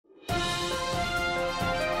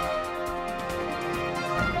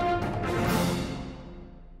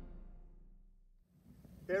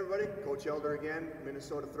Coach Elder again,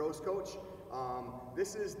 Minnesota throws coach.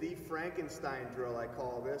 This is the Frankenstein drill, I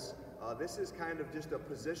call this. This is kind of just a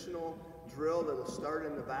positional drill that will start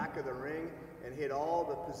in the back of the ring and hit all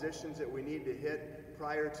the positions that we need to hit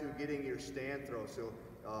prior to getting your stand throw. So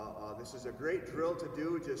this is a great drill to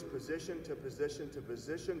do, just position to position to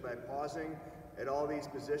position by pausing at all these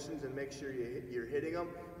positions and make sure you're hitting them.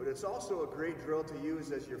 But it's also a great drill to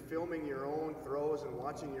use as you're filming your own throws and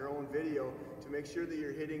watching your own video to make sure that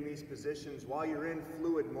you're hitting these positions while you're in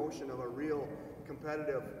fluid motion of a real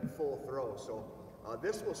competitive full throw. So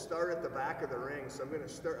this will start at the back of the ring. So I'm going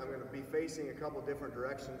to be facing a couple different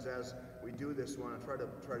directions as we do this one.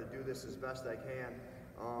 I'll try to do this as best I can.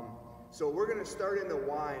 So we're going to start in the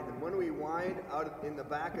wind, and when we wind out in the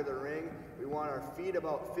back of the ring, we want our feet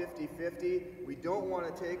about 50-50. We don't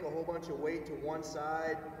want to take a whole bunch of weight to one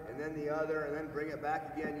side and then the other and then bring it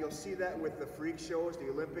back again. You'll see that with the freak shows, the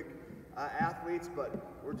Olympic athletes, but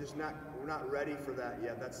we're not ready for that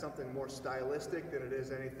yet. That's something more stylistic than it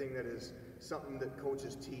is anything that is something that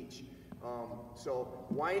coaches teach. So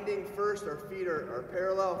winding first, our feet are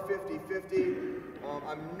parallel, 50-50.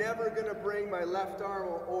 I'm never going to bring my left arm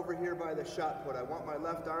over here by the shot put. I want my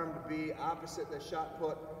left arm to be opposite the shot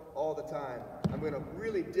put all the time. I'm going to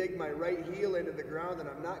really dig my right heel into the ground, and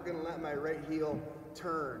I'm not going to let my right heel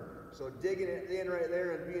turn. So digging it in right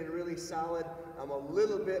there and being really solid. I'm a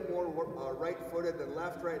little bit more right-footed than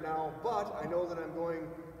left right now, but I know that I'm going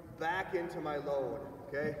back into my load.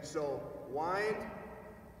 Okay, so wind.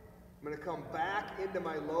 I'm going to come back into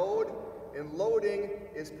my load, and loading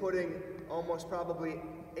is putting almost probably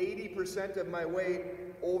 80% of my weight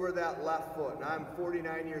over that left foot. Now I'm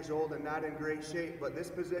 49 years old and not in great shape, but this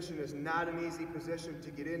position is not an easy position to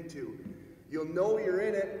get into. You'll know you're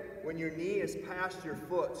in it when your knee is past your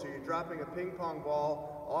foot. So you're dropping a ping pong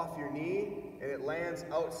ball off your knee and it lands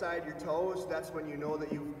outside your toes. That's when you know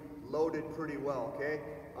that you've loaded pretty well, okay?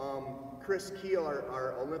 Chris Keel,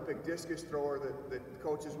 our Olympic discus thrower that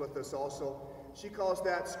coaches with us also, she calls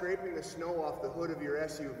that scraping the snow off the hood of your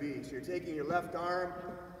SUV. So you're taking your left arm,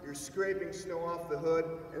 you're scraping snow off the hood,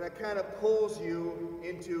 and that kind of pulls you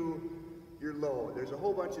into your load. There's a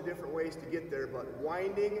whole bunch of different ways to get there, but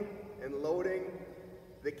winding and loading,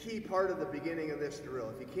 the key part of the beginning of this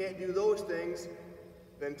drill. If you can't do those things,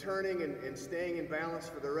 then turning and staying in balance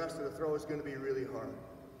for the rest of the throw is going to be really hard,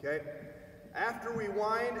 okay? After we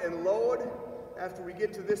wind and load, after we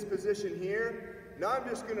get to this position here, now I'm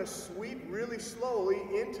just going to sweep really slowly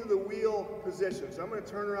into the wheel position. So I'm going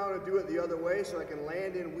to turn around and do it the other way so I can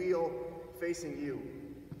land in wheel facing you.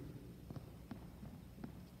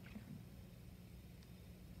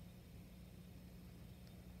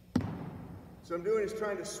 So I'm doing is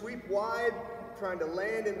trying to sweep wide, trying to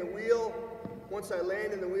land in the wheel. Once I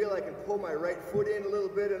land in the wheel, I can pull my right foot in a little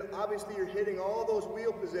bit, and obviously you're hitting all those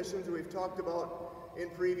wheel positions we've talked about in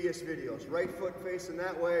previous videos. Right foot facing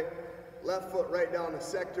that way, left foot right down the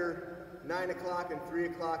sector, 9 o'clock and 3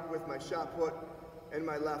 o'clock with my shot put and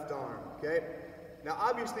my left arm, okay? Now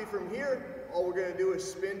obviously from here, all we're gonna do is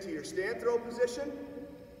spin to your stand throw position.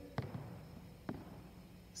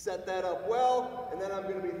 Set that up well, and then I'm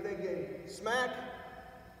gonna be thinking smack,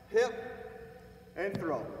 hip, and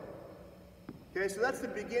throw. Okay, so that's the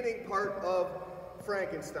beginning part of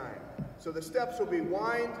Frankenstein. So the steps will be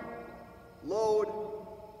wind, load,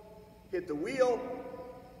 hit the wheel,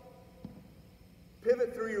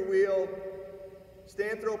 pivot through your wheel,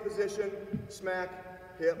 stand throw position,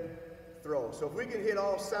 smack, hip, throw. So if we can hit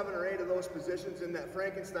all 7 or 8 of those positions in that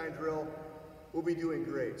Frankenstein drill, we'll be doing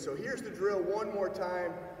great. So here's the drill one more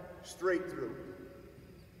time, straight through.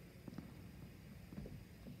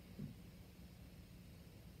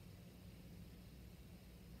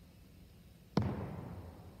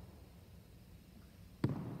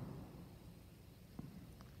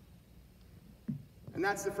 And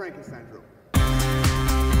that's the Frankenstein drill.